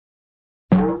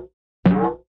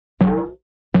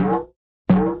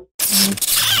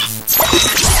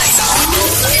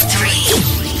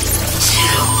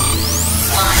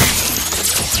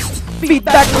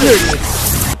Feedback learning.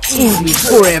 English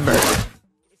forever.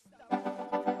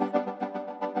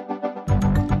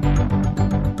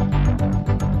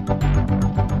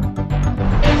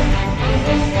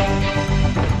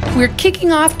 We're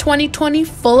kicking off 2020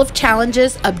 full of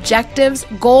challenges, objectives,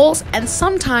 goals, and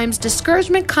sometimes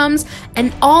discouragement comes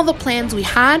and all the plans we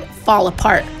had fall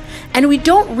apart and we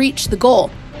don't reach the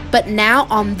goal. But now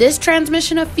on this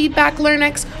transmission of Feedback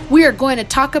LearnX, we are going to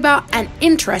talk about an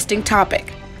interesting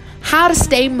topic: how to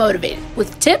stay motivated,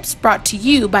 with tips brought to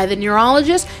you by the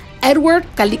neurologist Edward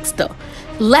Calixto.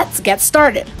 Let's get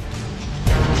started.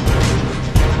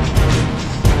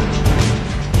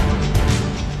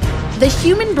 The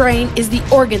human brain is the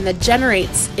organ that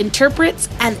generates, interprets,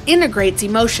 and integrates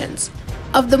emotions.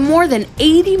 Of the more than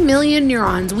 80 million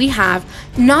neurons we have,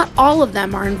 not all of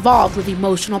them are involved with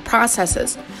emotional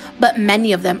processes, but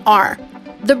many of them are.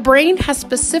 The brain has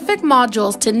specific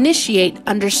modules to initiate,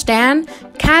 understand,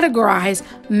 categorize,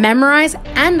 memorize,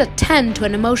 and attend to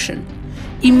an emotion.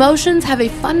 Emotions have a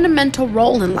fundamental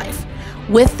role in life.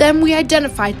 With them, we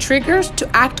identify triggers to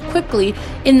act quickly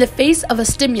in the face of a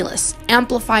stimulus,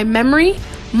 amplify memory,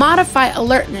 modify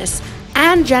alertness,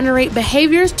 and generate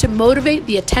behaviors to motivate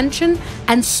the attention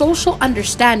and social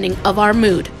understanding of our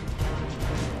mood.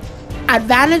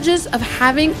 Advantages of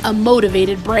having a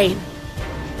motivated brain.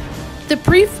 The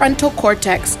prefrontal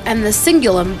cortex and the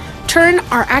cingulum turn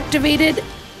are activated,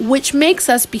 which makes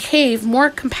us behave more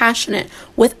compassionate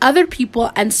with other people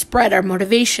and spread our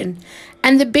motivation.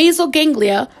 And the basal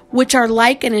ganglia, which are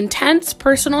like an intense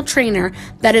personal trainer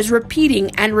that is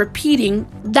repeating and repeating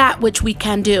that which we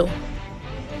can do.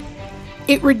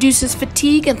 It reduces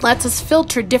fatigue and lets us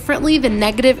filter differently the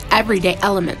negative everyday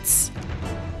elements.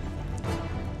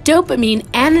 Dopamine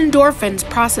and endorphins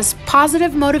process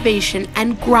positive motivation,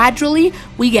 and gradually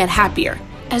we get happier.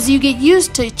 As you get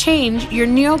used to change, your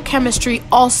neurochemistry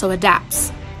also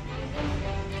adapts.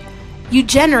 You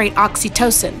generate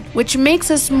oxytocin, which makes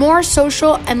us more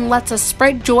social and lets us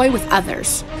spread joy with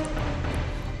others.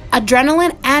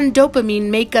 Adrenaline and dopamine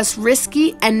make us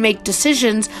risky and make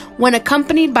decisions when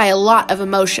accompanied by a lot of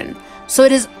emotion. So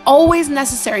it is always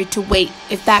necessary to wait.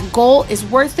 If that goal is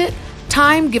worth it,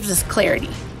 time gives us clarity.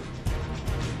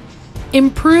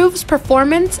 Improves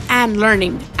performance and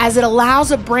learning, as it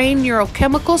allows a brain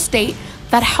neurochemical state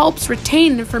that helps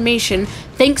retain information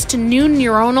thanks to new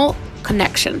neuronal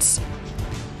connections.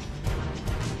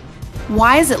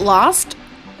 Why is it lost?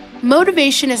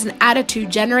 Motivation is an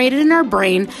attitude generated in our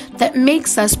brain that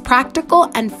makes us practical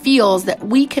and feels that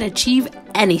we can achieve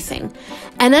anything.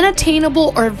 An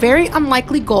unattainable or very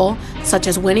unlikely goal, such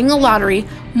as winning a lottery,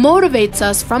 motivates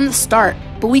us from the start,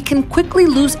 but we can quickly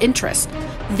lose interest.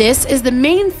 This is the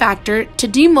main factor to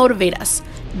demotivate us.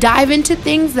 Dive into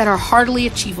things that are hardly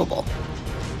achievable.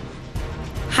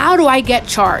 How do I get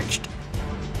charged?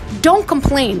 Don't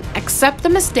complain, accept the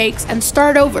mistakes, and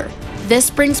start over. This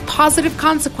brings positive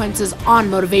consequences on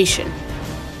motivation.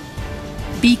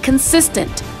 Be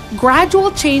consistent.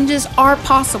 Gradual changes are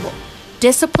possible.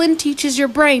 Discipline teaches your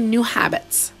brain new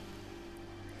habits.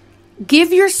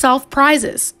 Give yourself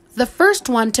prizes. The first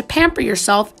one to pamper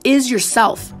yourself is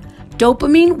yourself.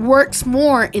 Dopamine works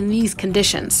more in these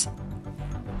conditions.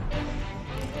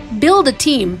 Build a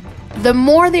team. The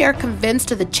more they are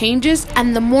convinced of the changes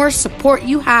and the more support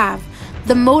you have,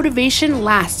 the motivation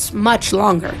lasts much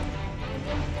longer.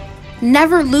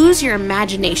 Never lose your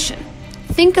imagination.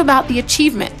 Think about the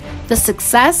achievement, the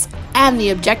success, and the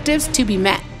objectives to be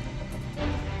met.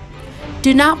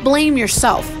 Do not blame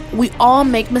yourself. We all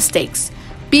make mistakes.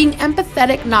 Being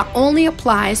empathetic not only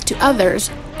applies to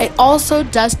others, it also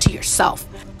does to yourself.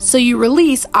 So you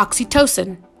release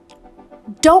oxytocin.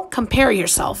 Don't compare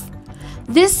yourself.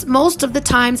 This most of the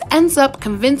times ends up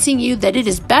convincing you that it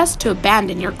is best to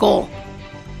abandon your goal.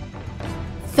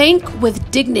 Thank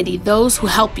with dignity those who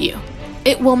help you.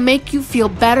 It will make you feel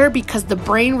better because the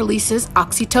brain releases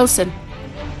oxytocin.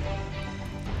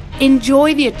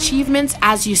 Enjoy the achievements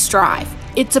as you strive.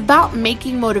 It's about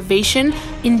making motivation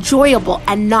enjoyable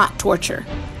and not torture.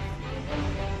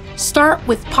 Start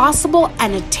with possible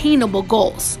and attainable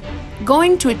goals.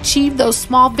 Going to achieve those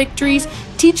small victories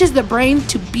teaches the brain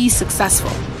to be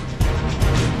successful.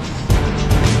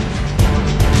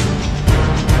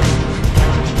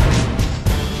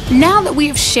 Now that we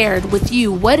have shared with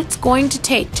you what it's going to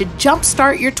take to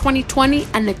jumpstart your 2020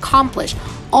 and accomplish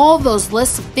all those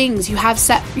lists of things you have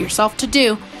set for yourself to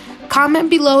do, comment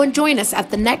below and join us at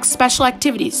the next special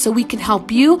activities so we can help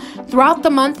you throughout the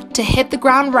month to hit the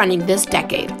ground running this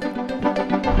decade.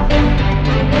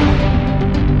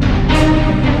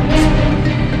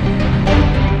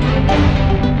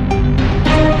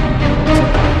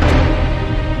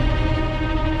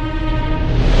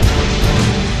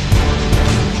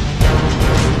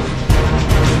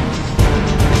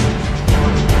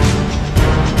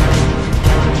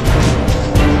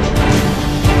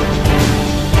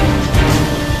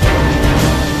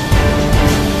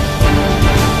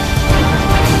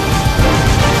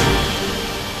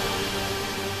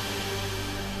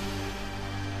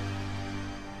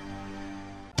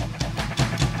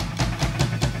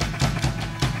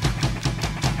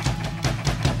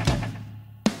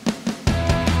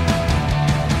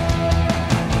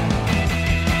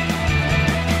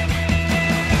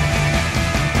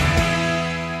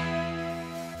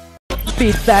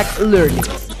 Feedback Learning,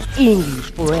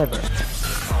 English Forever.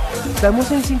 Estamos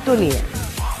en sintonía.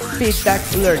 Feedback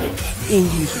Learning,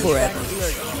 English Forever.